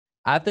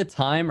At the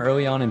time,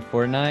 early on in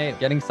Fortnite,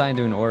 getting signed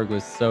to an org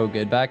was so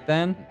good back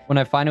then. When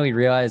I finally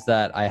realized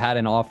that I had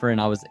an offer and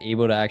I was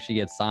able to actually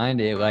get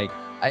signed,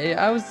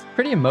 I was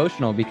pretty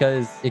emotional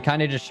because it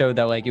kind of just showed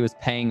that like it was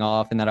paying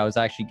off and that I was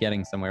actually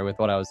getting somewhere with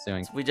what I was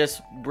doing. We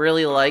just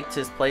really liked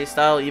his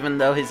playstyle, even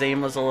though his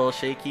aim was a little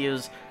shaky. He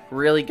was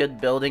really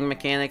good building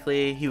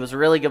mechanically. He was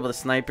really good with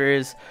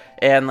snipers,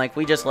 and like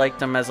we just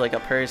liked him as like a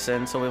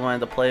person, so we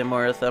wanted to play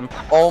more with him.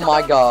 Oh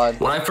my god.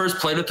 When I first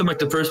played with him, like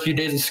the first few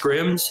days of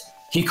scrims,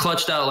 he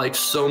clutched out like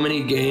so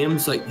many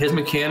games. Like his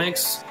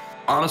mechanics,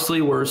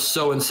 honestly, were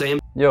so insane.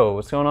 Yo,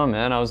 what's going on,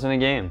 man? I was in a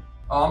game.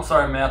 Oh, I'm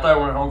sorry, man. I thought I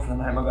went home for the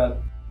night. My bad.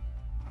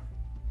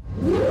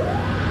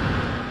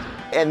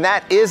 And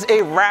that is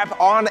a wrap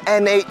on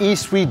NA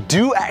East. We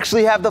do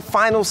actually have the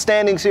final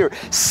standings here.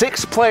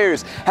 6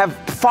 players have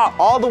fought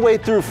all the way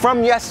through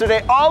from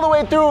yesterday, all the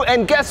way through,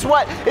 and guess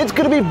what? It's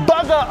gonna be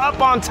Bugha up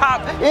on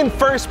top in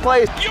first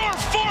place. Your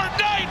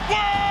Fortnite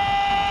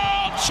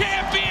World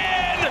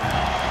Champion,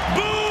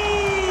 Bugha!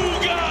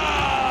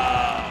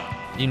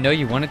 You know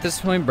you won at this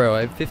point, bro.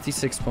 I had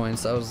 56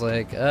 points. I was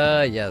like,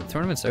 yeah, the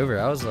tournament's over.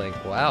 I was like,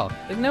 wow.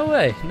 Like, no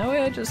way,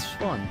 I just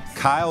won.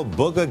 Kyle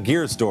Bugha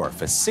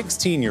Giersdorf, a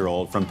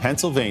 16-year-old from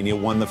Pennsylvania,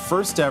 won the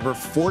first ever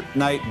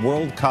Fortnite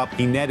World Cup.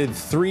 He netted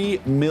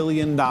 $3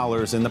 million in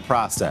the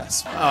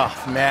process.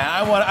 Oh man,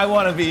 I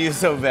want to be you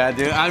so bad,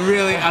 dude.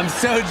 I'm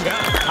so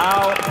jealous.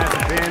 How has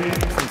it been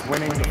since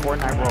winning the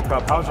Fortnite World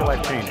Cup? How's your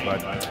life changed,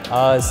 bud?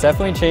 It's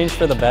definitely changed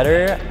for the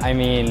better. I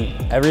mean,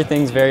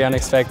 everything's very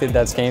unexpected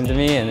that's came to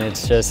me, and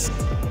it's just,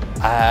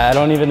 I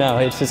don't even know.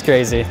 It's just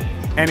crazy.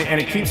 And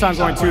it keeps on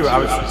going too. I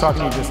was talking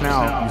to you just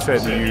now. You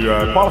said that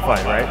you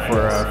qualified, right,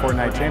 for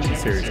Fortnite Champion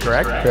Series,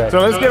 correct? Correct. So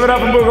let's give it up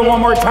for Bugha one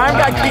more time.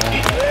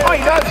 Oh,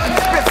 he does. He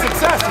spits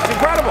success. It's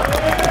incredible.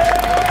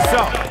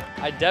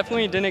 So I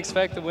definitely didn't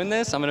expect to win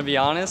this, I'm going to be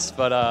honest,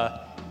 but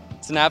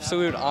it's an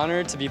absolute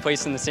honor to be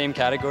placed in the same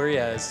category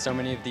as so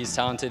many of these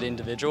talented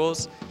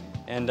individuals.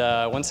 And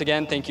once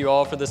again, thank you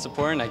all for the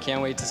support, and I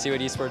can't wait to see what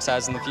esports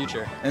has in the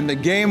future. And the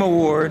game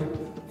award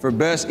for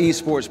best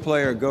esports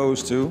player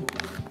goes to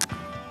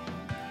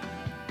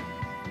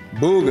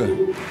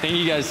Bugha. Thank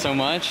you guys so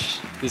much.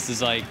 This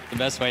is like the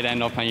best way to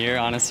end off my year,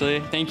 honestly.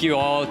 Thank you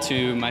all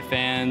to my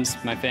fans,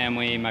 my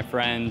family, my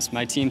friends,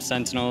 my team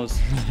Sentinels.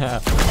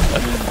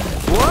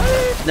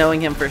 What? Knowing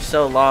him for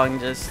so long,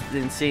 just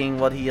and seeing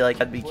what he like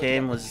had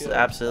became was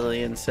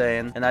absolutely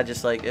insane. And I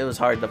just like, it was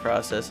hard to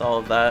process all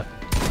of that.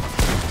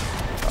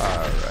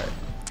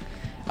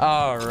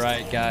 All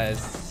right,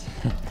 guys.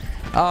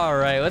 All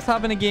right, let's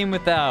hop in a game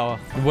with Al.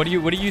 What do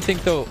you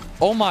think though?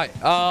 Oh my,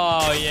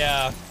 oh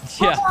yeah.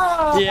 Yeah,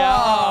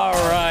 all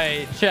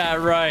right, chat,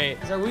 right.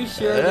 Are we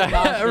sure that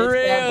not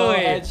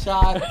really?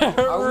 headshot?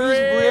 Are we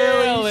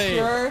really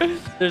sure?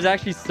 There's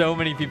actually so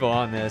many people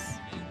on this.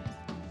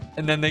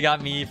 And then they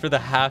got me for the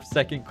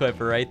half-second clip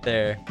right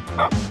there.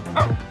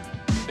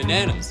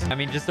 Bananas. I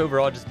mean, just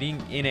overall, just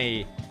being in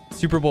a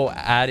Super Bowl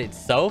ad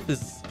itself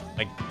is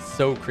like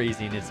so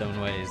crazy in its own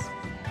ways.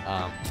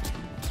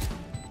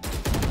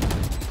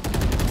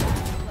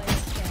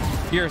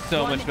 You're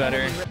so much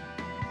better.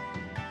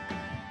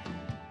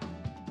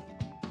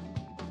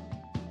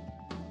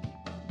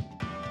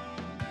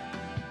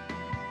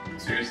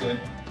 Seriously?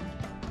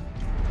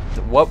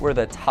 What were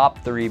the top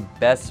 3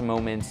 best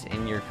moments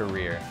in your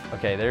career?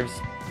 Okay, there's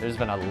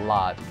been a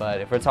lot,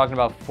 but if we're talking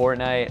about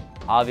Fortnite,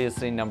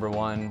 obviously number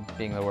 1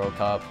 being the World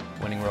Cup,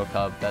 winning World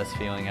Cup, best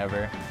feeling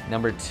ever.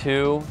 Number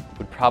 2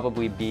 would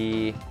probably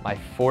be my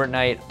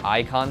Fortnite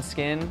icon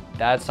skin.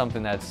 That's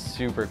something that's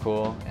super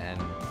cool,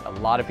 and a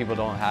lot of people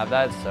don't have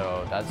that,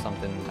 so that's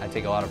something I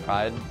take a lot of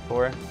pride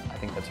for. I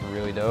think that's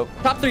really dope.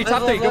 Top 3,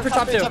 go for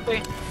top 2.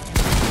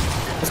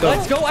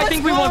 Let's go. I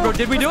think we won, bro.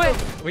 Did we do it?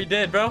 We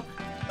did, bro.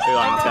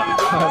 Let's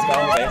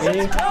go,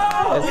 baby.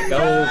 Let's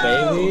go,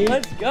 baby.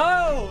 Let's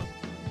go.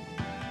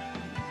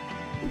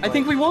 I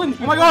think we won.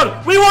 Oh my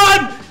god, we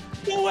won!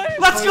 No way.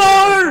 Let's go!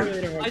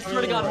 I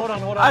swear to God, hold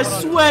on. I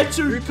swear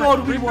to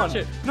God we won.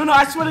 No,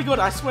 I swear to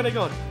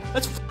God.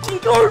 Let's fucking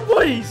go,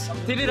 boys!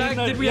 Did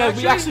we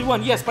we actually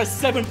won, yes, by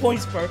 7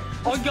 points, bro.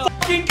 Oh god.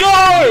 Fucking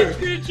go!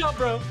 Screenshot,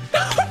 bro.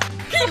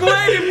 Keep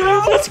waiting,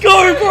 bro. Let's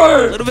go,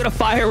 bro! A little bit of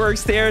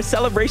fireworks there.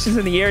 Celebrations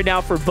in the air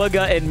now for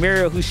Bugha and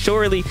Miro, who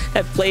surely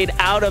have played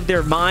out of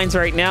their minds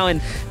right now.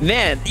 And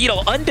man, you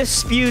know,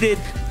 undisputed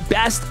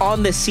best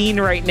on the scene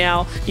right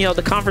now. You know,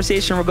 the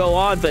conversation will go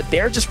on, but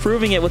they're just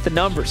proving it with the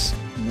numbers.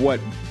 what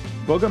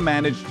Bugha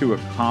managed to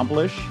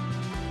accomplish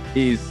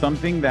is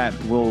something that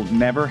will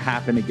never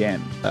happen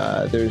again.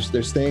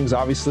 There's things,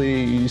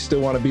 obviously, you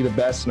still want to be the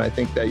best, and I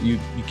think that you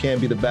can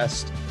be the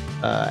best,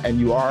 and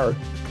you are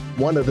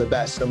one of the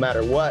best no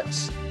matter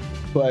what.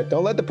 But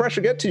don't let the pressure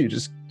get to you.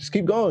 Just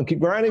keep going, keep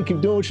grinding, keep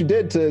doing what you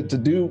did to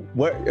do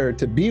what, or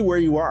to be where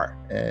you are.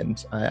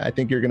 And I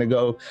think you're gonna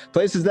go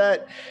places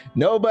that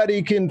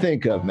nobody can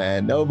think of,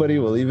 man. Nobody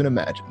will even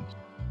imagine.